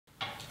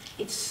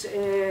it's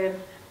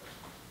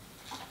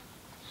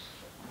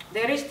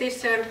there is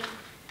this,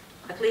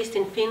 at least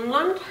in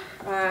Finland,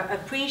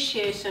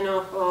 appreciation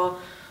of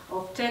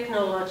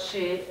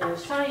technology,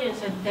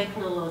 science and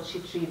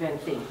technology-driven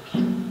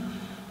thinking.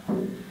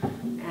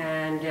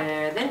 And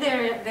then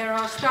there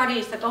are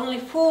studies that only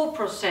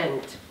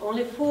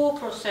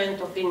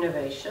 4% of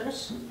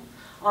innovations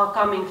are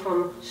coming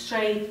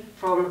straight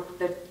from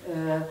the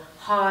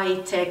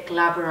high-tech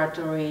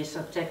laboratories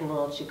or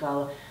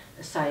technological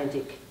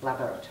scientific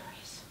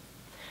laboratories.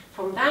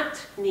 From that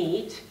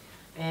need,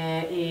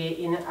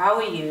 in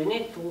our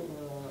unit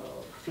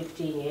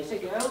 15 years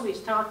ago, we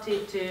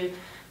started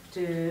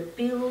to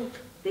build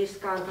this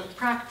kind of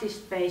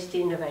practice-based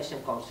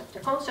innovation concept. The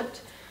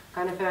concept,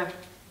 kind of a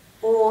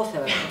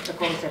author of the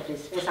concept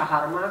is Esa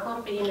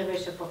Harmaakorpi,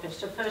 innovation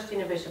professor, first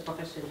innovation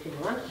professor in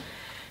Finland.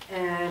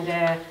 And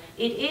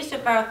it is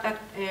about that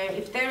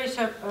if there is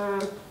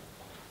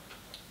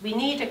we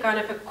need a kind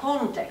of a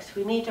context,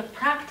 we need a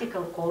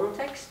practical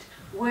context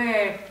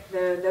where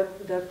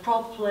the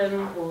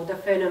problem or the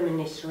phenomenon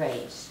is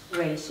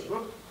raising.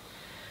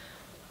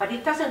 But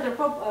it doesn't,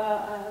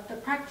 the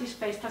practice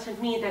base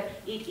doesn't mean that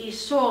it is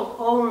solved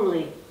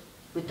only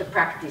with the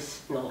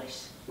practice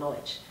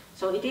knowledge.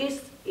 So it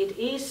is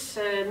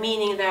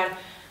meaning that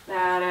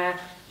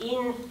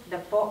in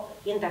that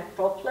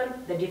problem,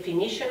 the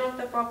definition of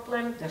the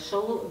problem, the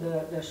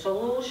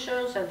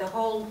solutions and the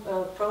whole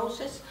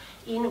process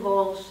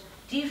involves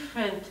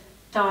different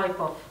type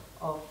of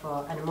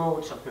and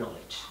modes of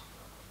knowledge.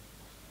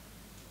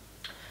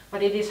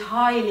 But it is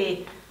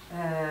highly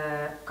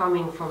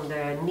coming from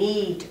the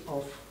need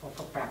of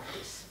a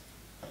practice.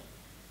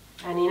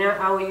 And in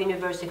our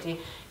university,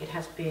 it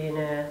has been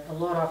a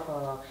lot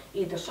of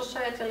either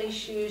societal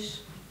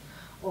issues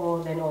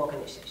or then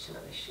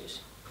organizational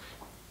issues.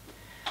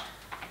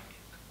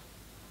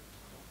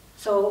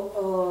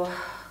 So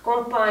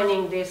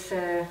combining this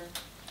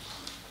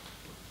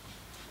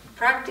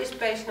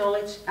practice-based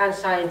knowledge and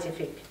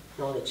scientific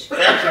knowledge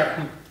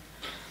together.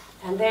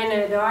 And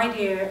then the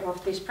idea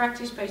of this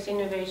practice-based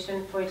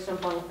innovation, for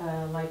example,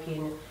 like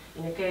in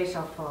the case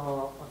of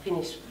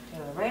Finnish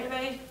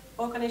railway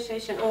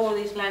organization, all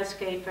these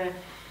landscape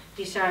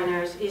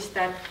designers, is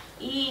that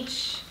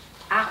each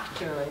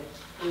actor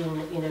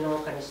in an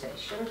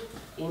organization,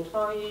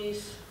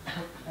 employees,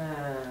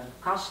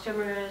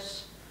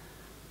 customers,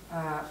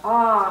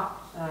 are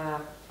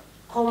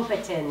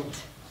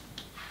competent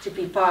to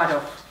be part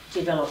of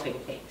developing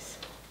things.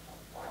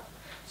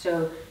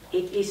 So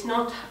it is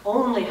not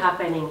only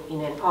happening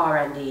in an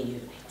R&D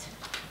unit.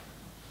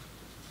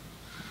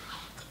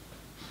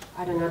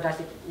 I don't know, does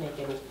it make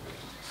any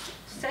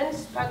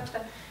sense, but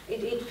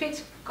it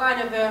fits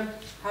kind of a,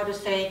 how to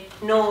say,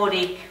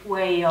 Nordic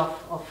way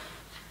of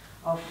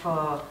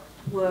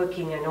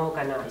working and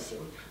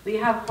organizing. We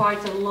have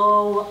quite a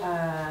low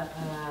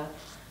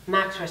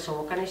mattress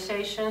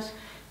organizations.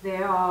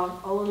 There are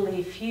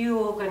only few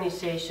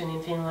organizations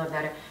in Finland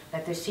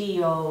that the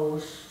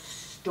CEO's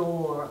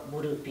store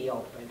wouldn't be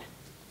open.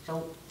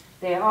 So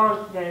there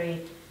aren't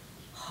very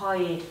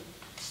high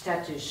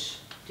status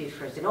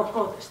differences. And of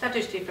course,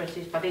 status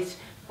differences, but it's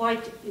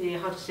quite,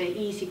 how to say,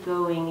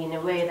 easygoing in a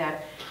way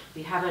that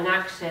we have an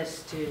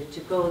access to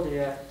go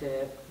to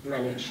the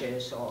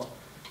managers or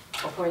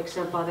for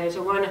example, there's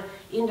one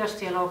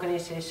industrial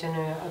organization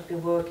I've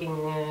been working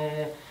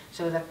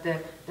so that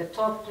the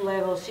top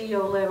level,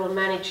 CEO level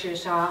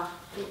managers are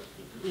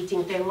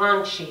eating their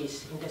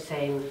lunches in the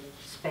same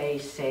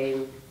space,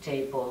 same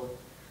table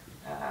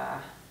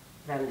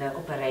than the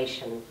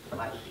operation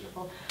line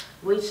people,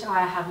 which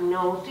I have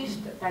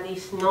noticed that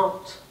is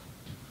not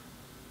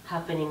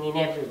happening in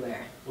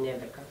everywhere, in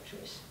every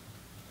countries.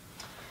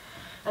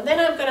 And then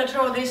I'm going to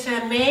draw this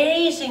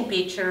amazing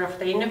picture of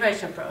the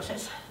innovation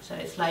process. So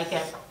it's like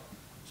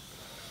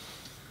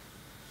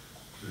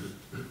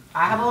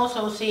I have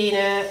also seen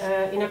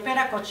in a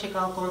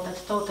pedagogical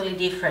context totally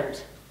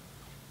different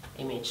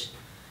image.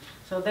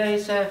 So there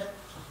is a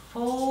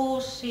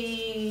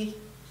fuzzy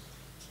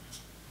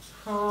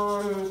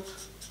front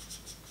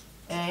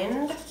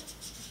end,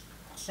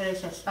 there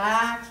is a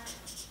back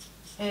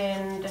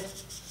end,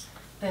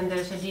 then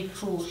there's a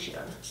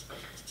diffusion.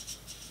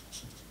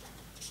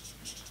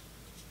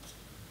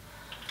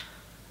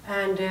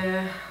 And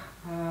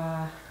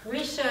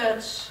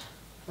research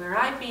where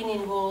I've been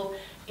involved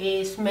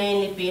is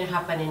mainly been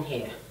happening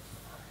here.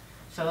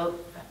 So,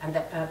 and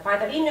by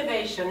the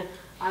innovation,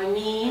 I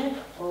mean,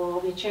 or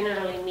we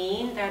generally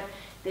mean that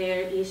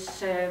there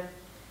is,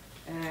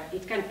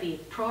 it can be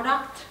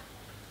product,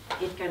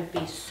 it can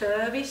be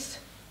service,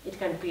 it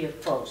can be a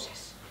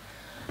process.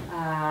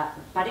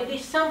 But it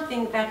is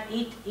something that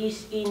it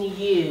is in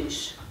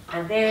use,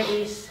 and there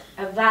is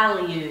a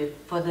value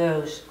for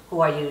those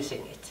who are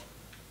using it.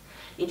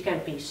 It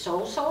can be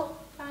social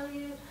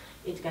value,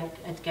 it can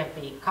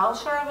be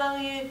cultural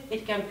value,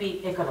 it can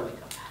be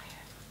economical value.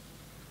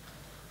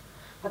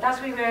 But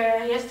as we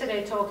were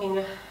yesterday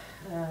talking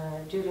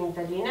during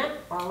the dinner,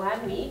 Paula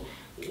and me,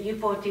 you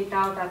pointed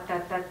out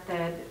that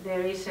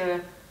there is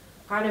a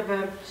kind of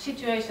a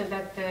situation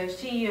that the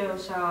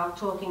CEOs are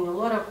talking a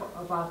lot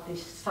about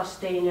this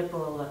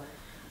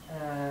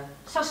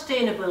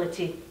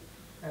sustainability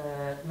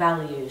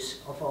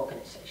values of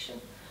organization.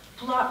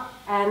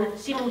 And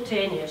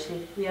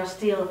simultaneously, we are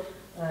still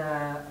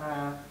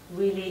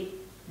really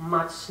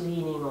much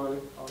leaning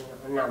on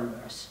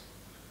numbers.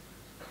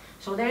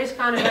 So there is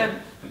kind of a,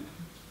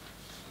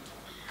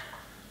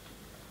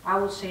 I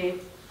would say,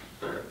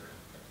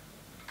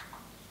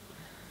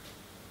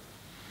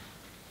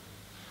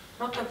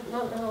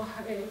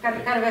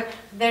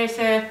 there is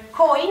a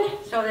coin,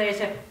 so there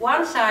is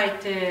one side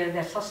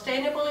the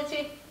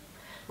sustainability,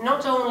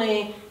 not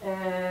only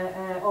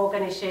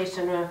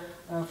organization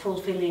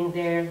fulfilling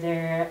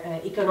their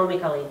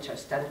economical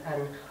interest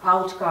and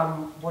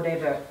outcome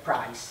whatever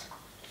price.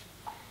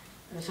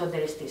 So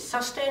there is this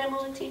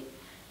sustainability,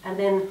 and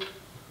then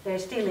there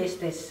still is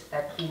this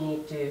that you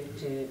need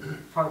to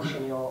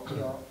function your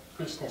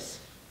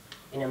business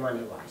in a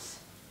money-wise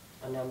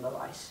or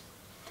number-wise.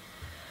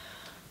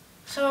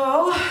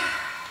 So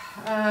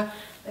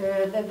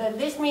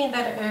this means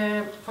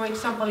that, for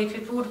example, if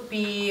it would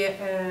be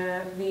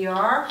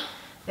VR,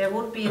 there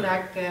would be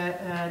like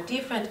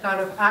different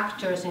kind of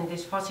actors in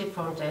this fuzzy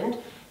front end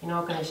in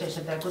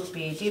organization. There would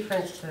be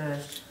different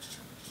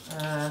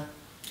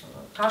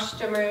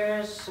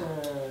customers,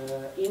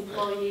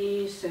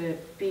 employees,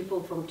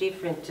 people from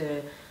different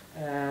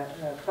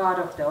part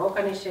of the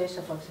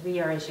organization. Because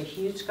VR is a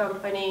huge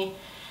company.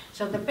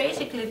 So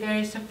basically there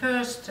is a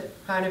first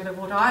kind of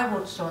what I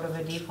would sort of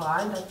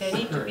define, that there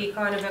need to be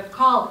kind of a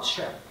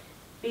culture,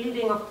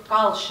 building of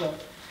culture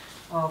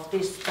of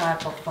this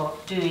type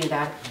of doing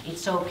that.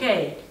 It's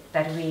okay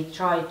that we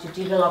try to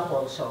develop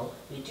also.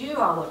 We do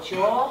our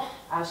job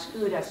as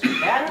good as we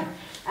can,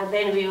 and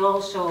then we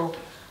also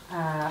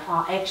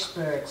are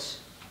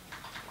experts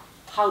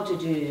how to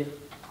do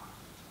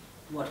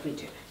what we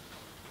do.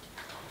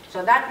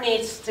 So that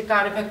needs the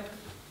kind of a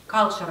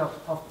culture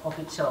of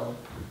its own.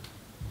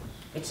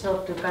 It's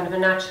not kind of a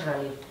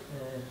naturally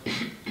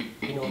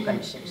in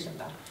organization.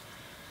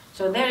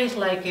 So there is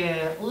like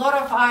a lot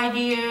of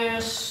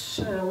ideas,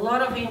 a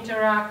lot of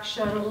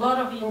interaction, a lot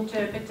of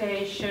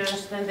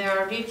interpretations. Then there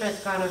are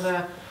different kind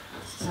of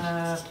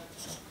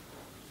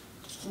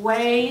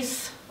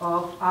ways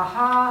of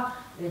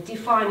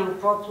defining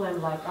problem,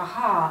 like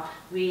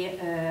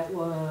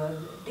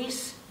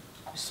this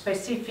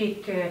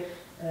specific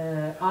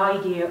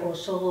idea or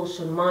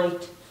solution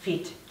might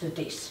fit to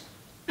this.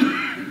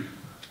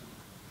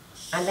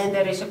 And then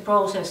there is a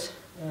process,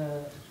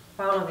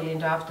 Paula will in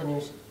the afternoon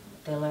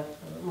tell a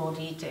more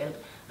detailed,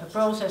 a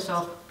process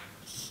of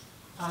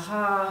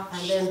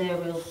and then there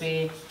will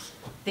be,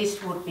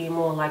 this would be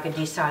more like a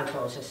design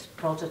process,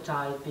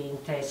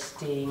 prototyping,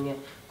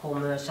 testing,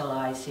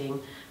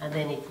 commercializing, and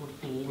then it would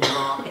be in the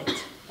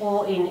market,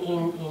 or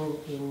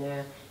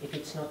if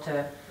it's not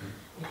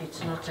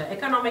a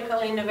economical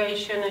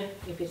innovation,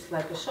 if it's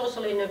like a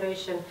social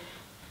innovation,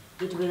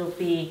 it will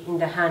be in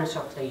the hands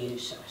of the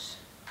users.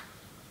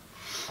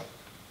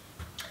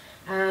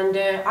 And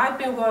I've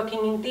been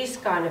working in this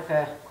kind of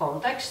a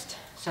context,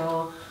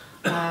 so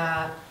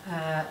there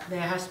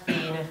has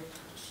been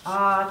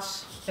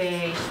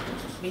arts-based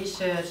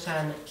research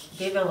and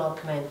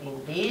development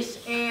in this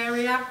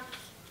area.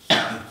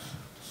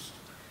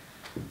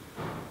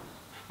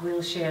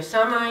 We'll share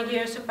some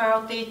ideas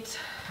about it,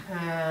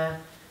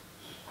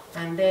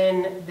 and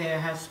then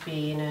there has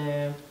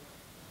been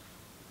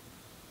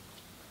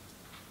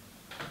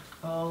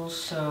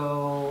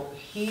also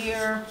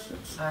here,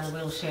 and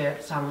we'll share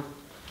some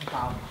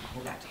about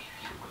in that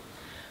area.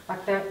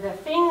 But the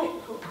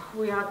thing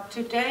we are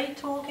today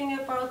talking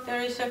about, there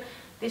is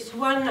this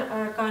one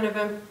kind of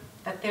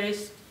that there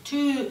is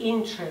two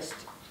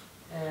interests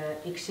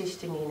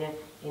existing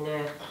in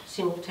a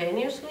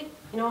simultaneously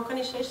in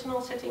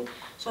organizational setting.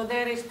 So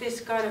there is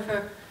this kind of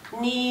a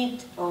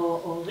need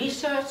or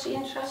research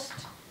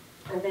interest,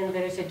 and then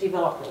there is a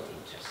development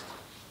interest.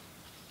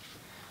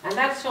 And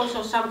that's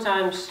also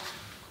sometimes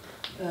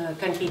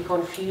can be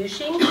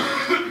confusing.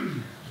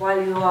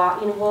 While you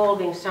are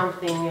involving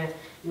something,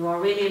 you are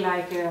really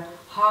like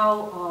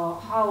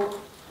how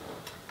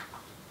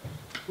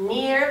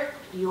near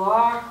you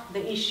are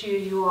the issue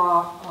you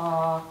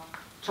are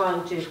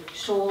trying to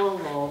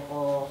solve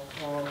or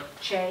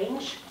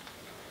change,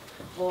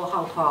 or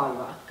how far you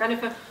are. Kind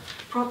of a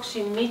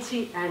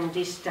proximity and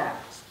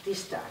distance.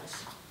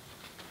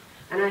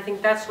 And I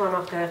think that's one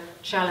of the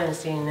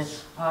challenges in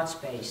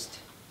arts-based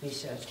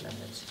research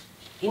methods.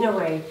 In a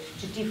way,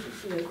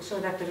 so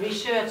that the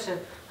researcher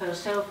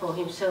herself or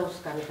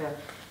himself kind of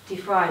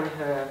define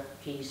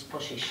his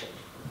position.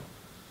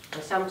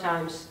 And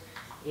sometimes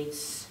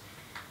it's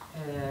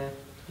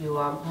you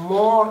are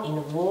more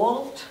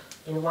involved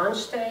in one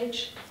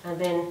stage, and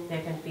then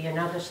there can be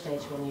another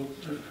stage when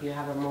you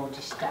have a more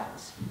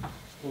distance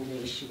in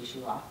the issues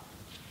you are.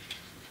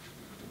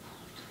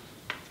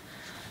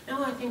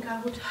 Now I think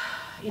I would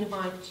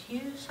invite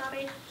you,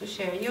 Sari, to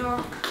share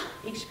your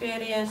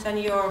experience and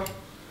your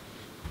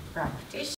practice.